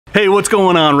Hey, what's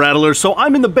going on, Rattlers? So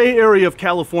I'm in the Bay Area of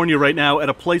California right now at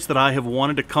a place that I have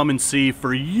wanted to come and see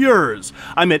for years.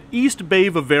 I'm at East Bay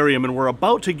Vivarium and we're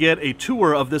about to get a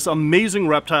tour of this amazing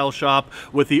reptile shop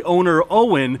with the owner,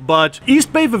 Owen. But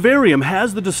East Bay Vivarium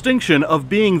has the distinction of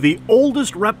being the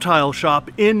oldest reptile shop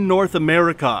in North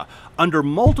America, under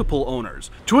multiple owners.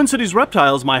 Twin Cities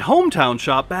Reptiles, my hometown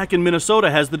shop back in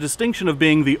Minnesota, has the distinction of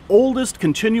being the oldest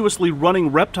continuously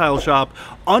running reptile shop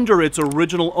under its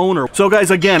original owner. So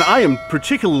guys, again, I am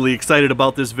particularly excited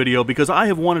about this video because I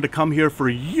have wanted to come here for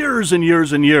years and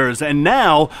years and years, and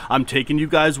now I'm taking you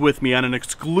guys with me on an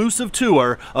exclusive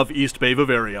tour of East Bay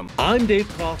Vivarium. I'm Dave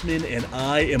Kaufman and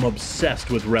I am obsessed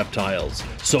with reptiles.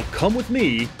 So come with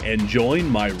me and join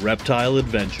my reptile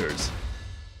adventures.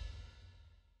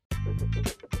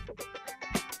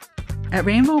 At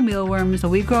Rainbow Mealworms,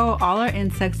 we grow all our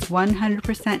insects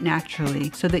 100% naturally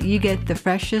so that you get the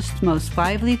freshest, most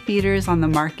lively feeders on the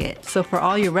market. So for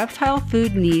all your reptile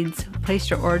food needs, place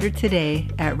your order today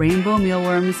at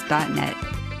rainbowmealworms.net.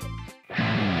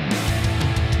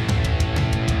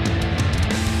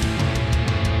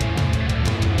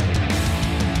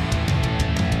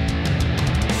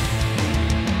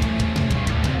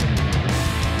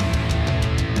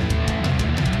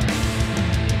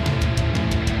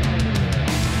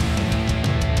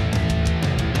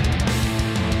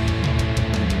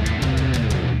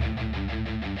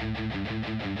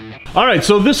 All right,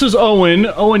 so this is Owen.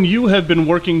 Owen, you have been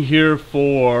working here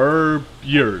for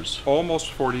years.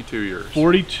 Almost 42 years.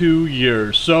 42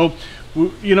 years. So,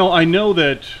 you know, I know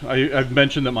that I've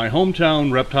mentioned that my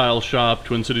hometown reptile shop,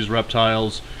 Twin Cities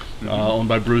Reptiles, owned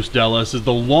by Bruce Dellis, is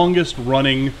the longest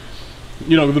running,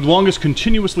 you know, the longest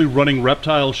continuously running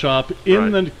reptile shop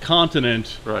in the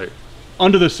continent. Right.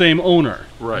 Under the same owner.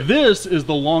 Right. This is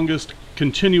the longest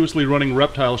continuously running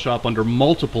reptile shop under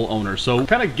multiple owners. So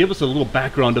kind of give us a little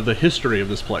background of the history of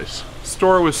this place.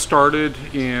 Store was started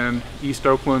in East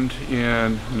Oakland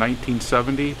in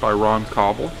 1970 by Ron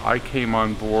Cobble. I came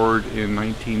on board in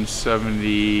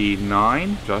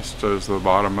 1979, just as the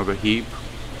bottom of the heap,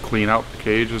 clean out the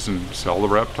cages and sell the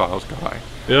reptiles guy.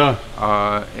 Yeah.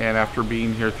 And after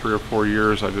being here 3 or 4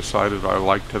 years, I decided I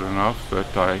liked it enough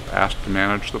that I asked to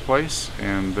manage the place.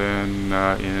 And then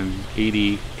in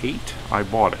 '88, I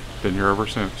bought it. Been here ever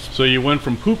since. So you went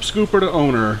from poop scooper to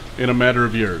owner in a matter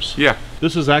of years. Yeah.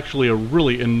 This is actually a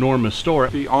really enormous store.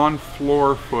 The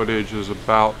on-floor footage is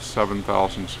about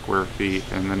 7,000 square feet,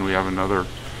 and then we have another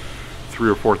 3,000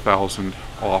 or 4,000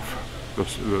 off the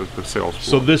sales floor.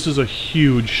 So this is a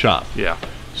huge shop. Yeah.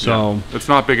 So yeah. It's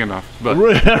not big enough, but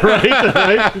right.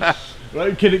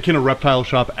 Can a reptile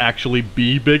shop actually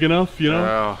be big enough? You know?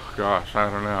 Oh gosh, I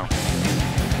don't know.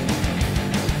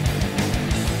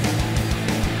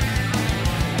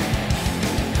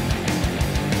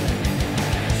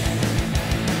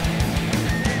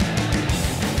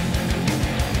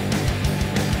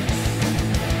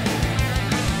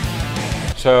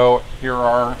 So here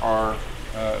are our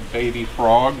baby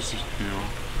frogs. You know,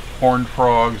 horned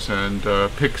frogs and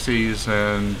pixies,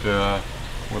 and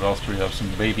what else do we have? Some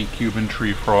baby Cuban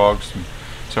tree frogs. And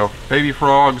so baby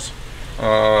frogs,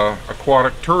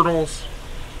 aquatic turtles,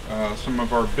 some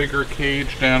of our bigger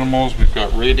caged animals. We've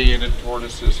got radiated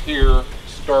tortoises here,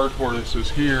 star tortoises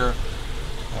here,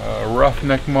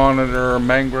 roughneck monitor,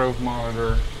 mangrove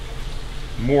monitor,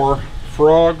 more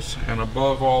frogs, and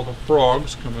above all the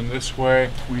frogs, coming this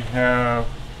way, we have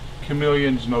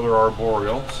chameleons and other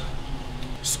arboreals.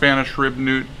 Spanish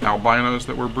rib-newt albinos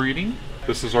that we're breeding.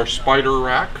 This is our spider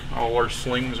rack. All our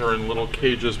slings are in little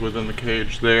cages within the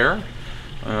cage there.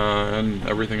 And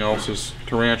everything else is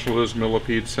tarantulas,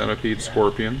 millipedes, centipedes,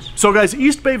 scorpions. So guys,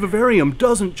 East Bay Vivarium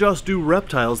doesn't just do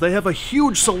reptiles. They have a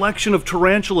huge selection of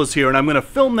tarantulas here, and I'm going to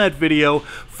film that video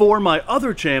for my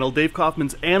other channel, Dave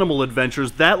Kaufman's Animal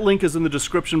Adventures. That link is in the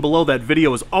description below. That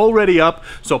video is already up,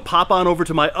 so pop on over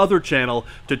to my other channel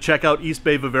to check out East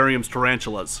Bay Vivarium's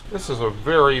tarantulas. This is a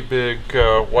very big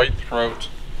white throat.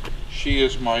 She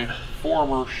is my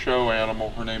former show animal.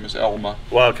 Her name is Elma.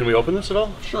 Wow, can we open this at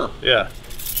all? Sure. Yeah.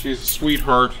 She's a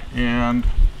sweetheart, and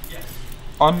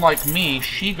unlike me,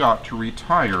 she got to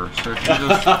retire. So she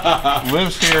just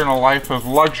lives here in a life of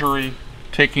luxury,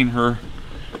 taking her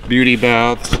beauty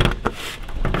baths.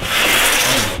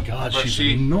 Oh my God, she's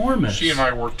enormous. She and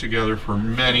I worked together for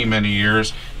many, many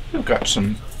years. You've got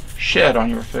some shed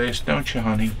on your face, don't you,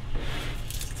 honey?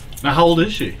 Now, how old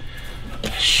is she?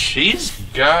 She's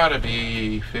gotta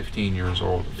be 15 years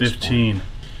old. 15.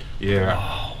 Yeah.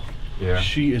 Wow. Yeah.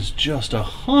 She is just a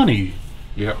honey.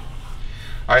 Yep.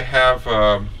 I have,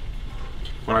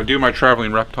 when I do my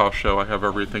traveling reptile show, I have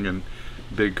everything in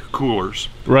big coolers.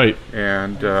 Right.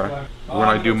 And when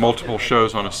I do multiple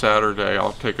shows on a Saturday,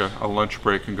 I'll take a lunch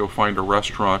break and go find a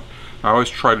restaurant. I always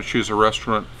try to choose a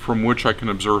restaurant from which I can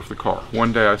observe the car.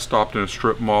 One day I stopped in a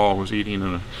strip mall, was eating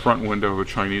in a front window of a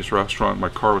Chinese restaurant. My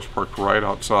car was parked right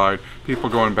outside. People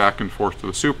going back and forth to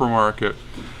the supermarket.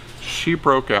 She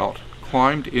broke out,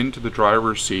 climbed into the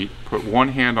driver's seat, put one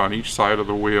hand on each side of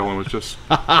the wheel, and was just...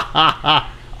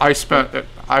 I spent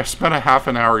a half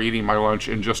an hour eating my lunch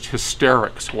in just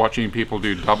hysterics, watching people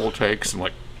do double takes and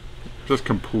like just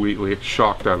completely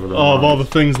shocked out of their Oh, of all minds.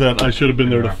 the things that I should have been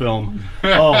there to film.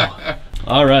 Oh,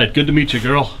 all right. Good to meet you,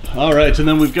 girl. All right, and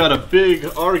then we've got a big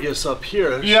Argus up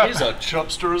here. Yeah. She's a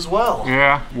chubster as well.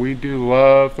 Yeah, we do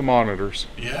love the monitors.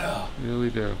 Yeah.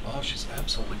 Really do. Oh, she's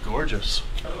absolutely gorgeous.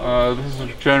 This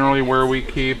is generally where we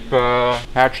keep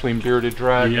hatchling bearded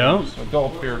dragons, Yeah.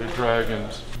 adult bearded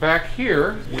dragons. Back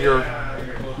here, we are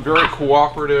very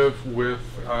cooperative with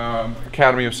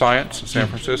Academy of Science in San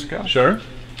Francisco. Sure.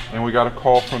 And we got a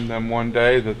call from them one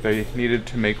day that they needed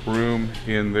to make room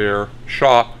in their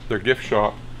shop, their gift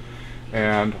shop.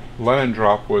 And Lemon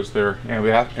Drop was their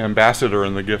ambassador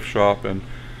in the gift shop. And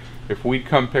if we'd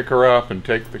come pick her up and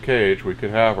take the cage, we could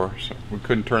have her. So we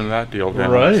couldn't turn that deal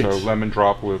down. Right. So Lemon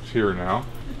Drop lives here now.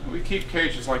 We keep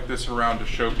cages like this around to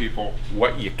show people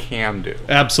what you can do.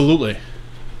 Absolutely.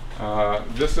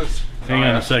 This is... Hang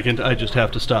on a second. I just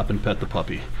have to stop and pet the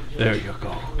puppy. There you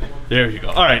go. There you go.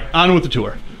 All right, on with the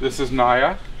tour. This is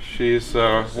Naya. She's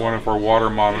one of our water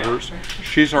monitors.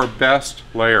 She's our best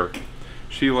layer.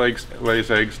 She lays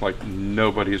eggs like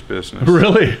nobody's business.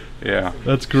 Really? Yeah.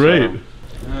 That's great.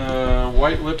 So,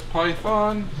 white-lipped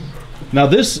python. Now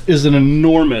this is an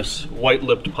enormous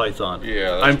white-lipped python.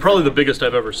 Yeah, that's I'm probably the biggest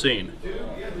I've ever seen.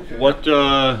 What's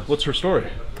her story?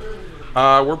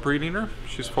 We're breeding her.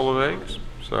 She's full of eggs,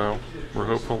 so we're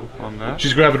hopeful on that.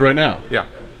 She's gravid right now. Yeah.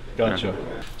 Gotcha.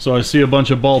 Yeah. So I see a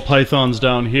bunch of ball pythons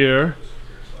down here,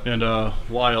 and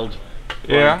wild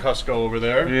Kusko over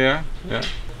there. Yeah. Yeah.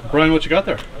 Brian, what you got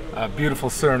there? Beautiful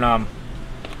Suriname.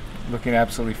 Looking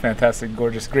absolutely fantastic,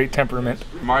 gorgeous, great temperament.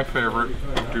 My favorite,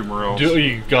 Dumerils.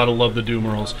 You gotta love the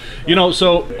Dumerils. You know,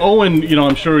 so Owen, you know,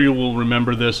 I'm sure you will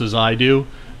remember this as I do,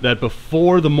 that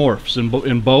before the morphs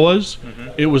in boas,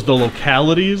 it was the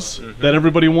localities that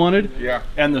everybody wanted. Yeah.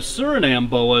 And the Suriname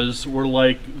boas were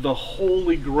like the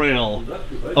holy grail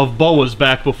of boas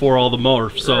back before all the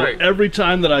morphs. So Right. every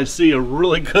time that I see a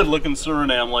really good looking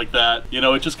Suriname like that, you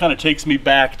know, it just kind of takes me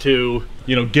back to,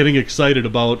 you know, getting excited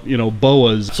about, you know,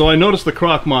 boas. So I noticed the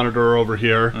croc monitor over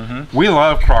here. We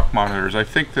love croc monitors. I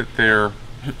think that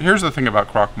here's the thing about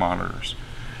croc monitors.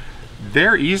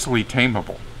 They're easily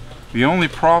tameable. The only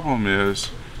problem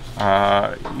is,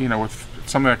 you know, with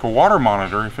something like a water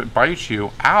monitor, if it bites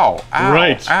you, ow, ow,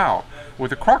 Right. ow.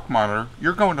 With a croc monitor,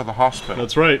 you're going to the hospital.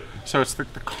 That's right. So it's the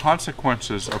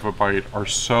consequences of a bite are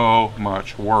so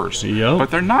much worse. Yep.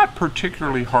 But they're not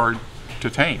particularly hard to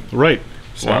tame. Right.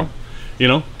 So, Well, you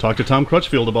know, talk to Tom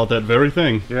Crutchfield about that very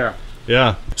thing. yeah.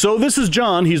 Yeah. So this is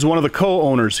John. He's one of the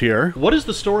co-owners here. What is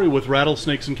the story with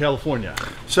rattlesnakes in California?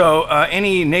 So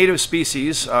any native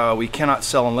species we cannot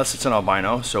sell unless it's an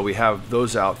albino. So we have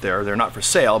those out there. They're not for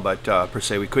sale, but per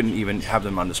se we couldn't even have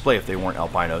them on display if they weren't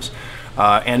albinos.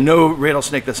 And no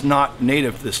rattlesnake that's not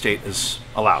native to the state is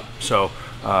allowed. So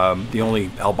the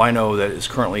only albino that is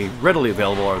currently readily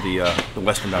available are the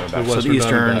western diamondbacks. So the western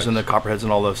easterns diamondbacks. and the copperheads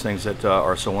and all those things that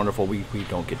are so wonderful we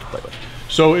don't get to play with.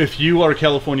 So if you are a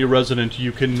California resident,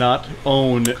 you cannot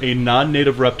own a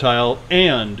non-native reptile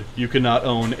and you cannot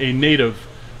own a native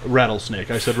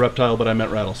rattlesnake. I said reptile, but I meant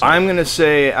rattlesnake. I'm going to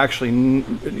say actually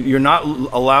you're not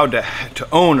allowed to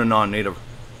own a non-native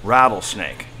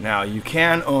rattlesnake. Now you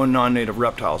can own non-native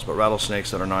reptiles, but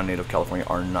rattlesnakes that are non-native California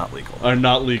are not legal. Are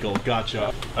not legal. Gotcha.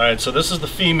 All right, so this is the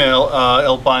female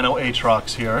albino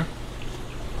atrox here.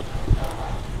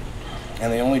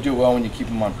 And they only do well when you keep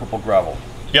them on purple gravel.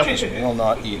 Yep. They will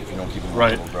not eat if you don't keep them on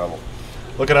Right. purple gravel.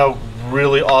 Look at how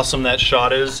really awesome that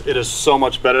shot is. It is so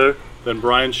much better than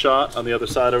Brian's shot on the other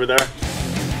side over there.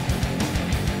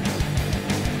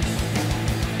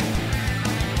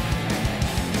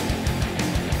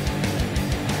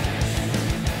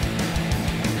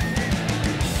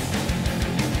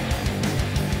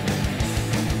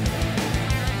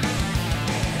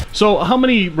 So how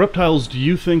many reptiles do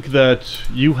you think that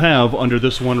you have under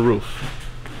this one roof?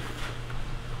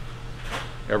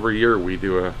 Every year we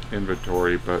do a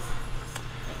inventory, but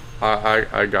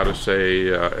I gotta say,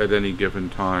 at any given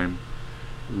time,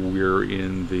 we're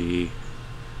in the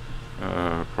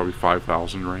probably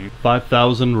 5,000 range.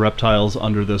 5,000 reptiles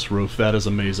under this roof. That is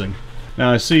amazing.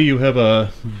 Now I see you have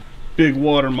a big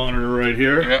water monitor right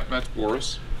here. Yeah, that's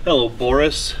Boris. Hello,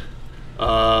 Boris.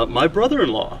 My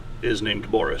brother-in-law is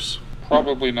named Boris.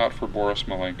 Probably not for Boris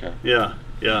Malenka. Yeah,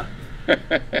 yeah.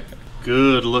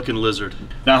 Good looking lizard.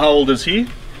 Now, how old is he?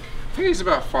 I think he's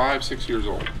about 5, 6 years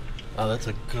old. Oh, that's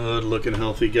a good looking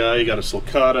healthy guy. You got a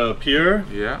sulcata up here.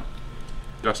 Yeah.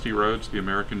 Dusty Rhodes, the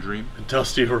American Dream.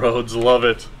 Dusty Rhodes, love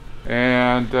it.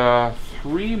 And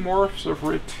 3 morphs of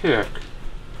retic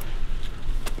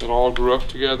that all grew up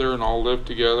together and all lived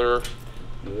together.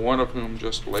 One of whom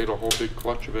just laid a whole big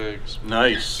clutch of eggs.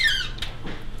 Nice.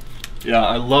 Yeah,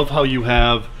 I love how you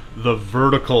have the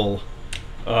vertical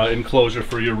enclosure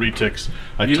for your retics.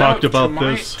 I talked about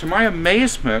this. To my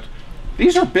amazement,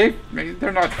 these are big.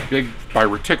 They're not big by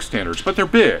retic standards, but they're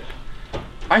big.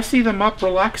 I see them up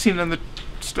relaxing in the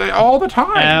all the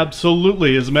time.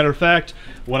 Absolutely. As a matter of fact,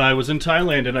 when I was in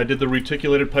Thailand and I did the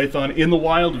reticulated python in the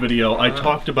wild video, I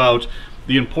talked about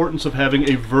the importance of having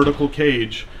a vertical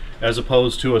cage as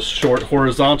opposed to a short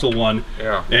horizontal one.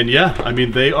 Yeah. And yeah, I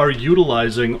mean, they are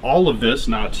utilizing all of this,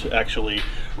 not actually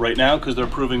right now because they're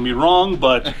proving me wrong,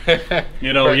 but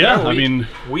you know, yeah, no, I mean,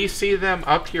 we see them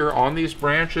up here on these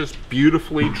branches,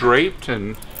 beautifully draped,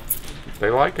 and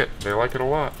they like it. They like it a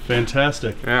lot.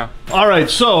 fantastic. Yeah. All right,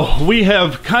 so we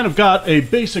have kind of got a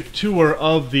basic tour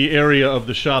of the area of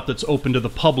the shop that's open to the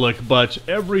public, but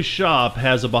every shop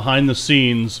has a behind the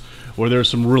scenes where there's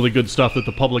some really good stuff that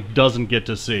the public doesn't get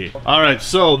to see. All right,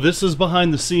 so this is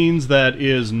behind the scenes that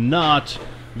is not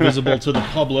visible to the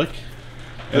public,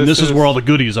 and this is where all the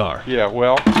goodies are. Yeah,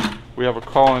 well, we have a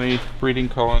colony, breeding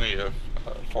colony of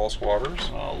false waters,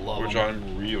 which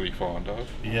I'm really fond of.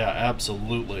 Yeah,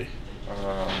 absolutely.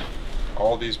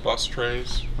 All these bus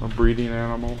trays are breeding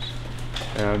animals,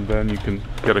 and then you can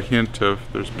get a hint of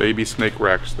there's baby snake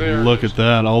racks there. Look at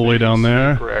that, all the way down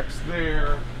there. Snake racks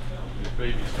there. There's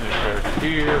baby snake racks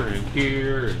here and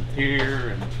here and here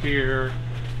and here.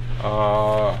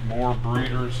 More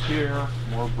breeders here,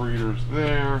 more breeders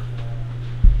there.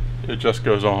 It just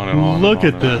goes on and on. Look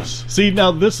and at on and this. See,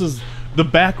 now this is the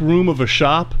back room of a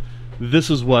shop.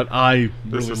 This is what I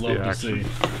This really is the love to action. see.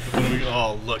 When we,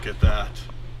 oh, look at that.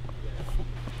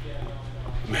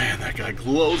 Man, that guy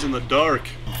glows in the dark.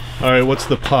 All right, what's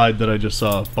the pied that I just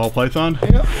saw? Ball python?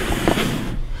 Yep.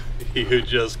 You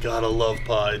just gotta love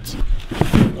pieds.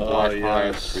 Oh, Black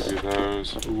yes. pines, we do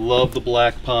those. Love the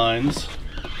black pines.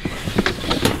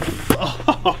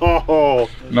 Oh,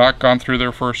 Not gone through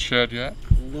their first shed yet.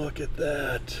 look at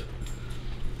that.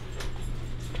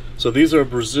 So these are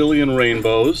Brazilian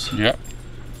rainbows. Yep.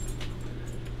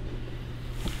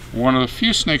 One of the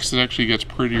few snakes that actually gets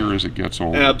prettier as it gets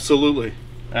older. Absolutely.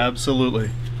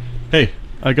 Absolutely. Hey,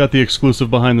 I got the exclusive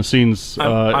behind the scenes.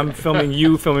 I'm filming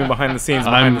you filming behind the scenes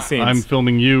behind the scenes. I'm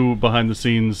filming you behind the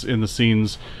scenes in the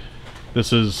scenes.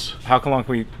 This is... How long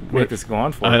can we make this go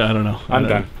on for? I don't know. I'm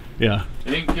done. Yeah.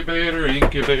 Incubator,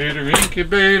 incubator,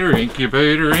 incubator,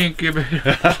 incubator, incubator.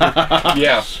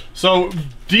 Yeah. So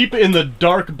deep in the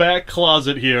dark back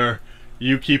closet here,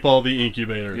 you keep all the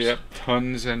incubators. Yep.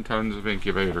 Tons and tons of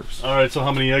incubators. All right. So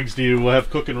how many eggs do you have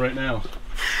cooking right now?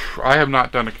 I have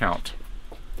not done a count.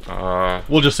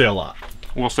 We'll just say a lot.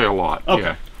 We'll say a lot. Okay.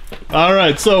 Yeah. All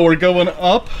right. So we're going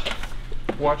up.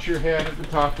 Watch your head at the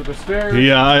top of the stairs.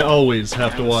 Yeah, I always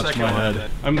have to watch second my one.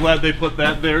 head. I'm glad they put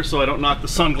that there so I don't knock the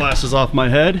sunglasses off my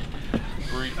head.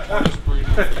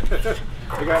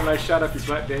 I got a nice shot up your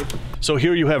butt, Dave. So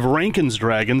here you have Rankin's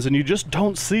dragons, and you just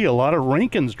don't see a lot of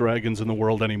Rankin's dragons in the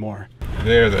world anymore.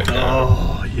 There they go.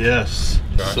 Oh, yes.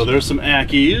 Gotcha. So there's some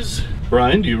Ackies.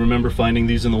 Brian, do you remember finding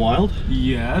these in the wild?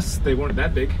 Yes, they weren't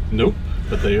that big. Nope,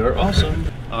 but they are awesome.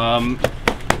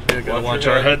 Gotta watch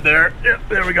our head there. Yep,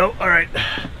 there we go. All right.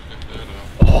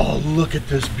 Oh, look at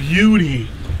this beauty.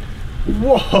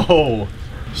 Whoa.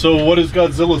 So what is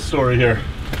Godzilla's story here?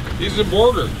 He's a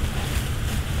boarder.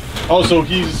 Oh, so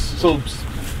he's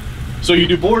so you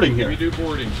do boarding here? We do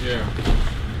boarding, yeah.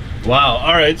 Wow.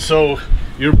 All right. So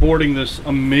you're boarding this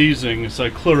amazing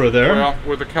cyclura there. Well,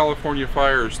 with the California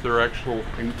fires, there are actual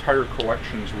entire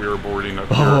collections we are boarding up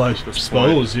here. Oh, I at this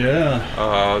suppose, point,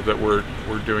 yeah. that we're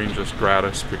doing just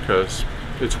gratis because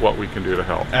it's what we can do to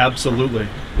help. Absolutely.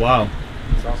 Wow.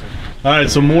 That's awesome. All right.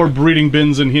 So more breeding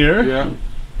bins in here. Yeah.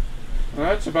 Well,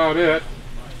 that's about it.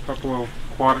 A couple of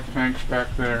aquatic tanks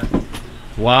back there.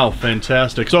 Wow.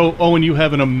 Fantastic. So Owen, you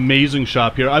have an amazing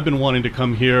shop here. I've been wanting to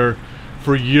come here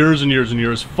for years and years and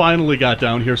years. Finally got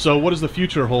down here. So what does the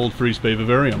future hold for East Bay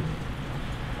Vivarium?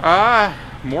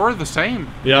 More of the same.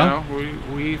 Yeah? You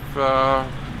know, we've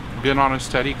been on a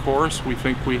steady course. We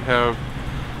think we have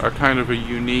a kind of a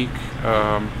unique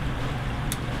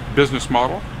business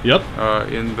model. Yep.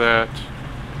 In that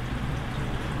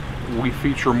we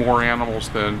feature more animals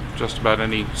than just about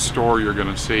any store you're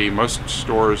going to see. Most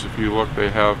stores, if you look, they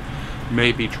have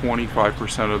maybe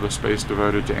 25% of the space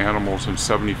devoted to animals and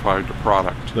 75% to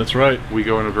product. That's right. We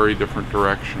go in a very different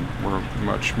direction. We're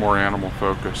much more animal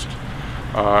focused.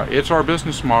 It's our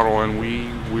business model, and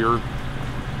we're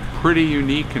pretty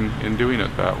unique in doing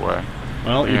it that way.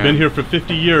 Well, you've been here for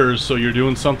 50 years, so you're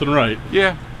doing something right.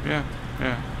 Yeah.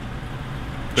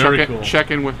 Very cool.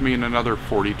 Check in with me in another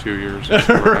 42 years.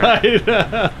 Right.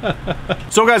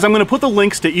 So guys, I'm going to put the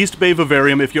links to East Bay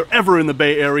Vivarium. If you're ever in the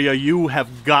Bay Area, you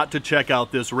have got to check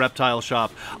out this reptile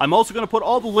shop. I'm also going to put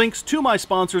all the links to my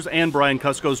sponsors and Brian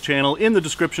Kusko's channel in the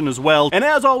description as well. And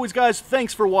as always, guys,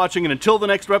 thanks for watching, and until the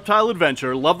next reptile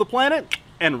adventure, love the planet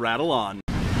and rattle on.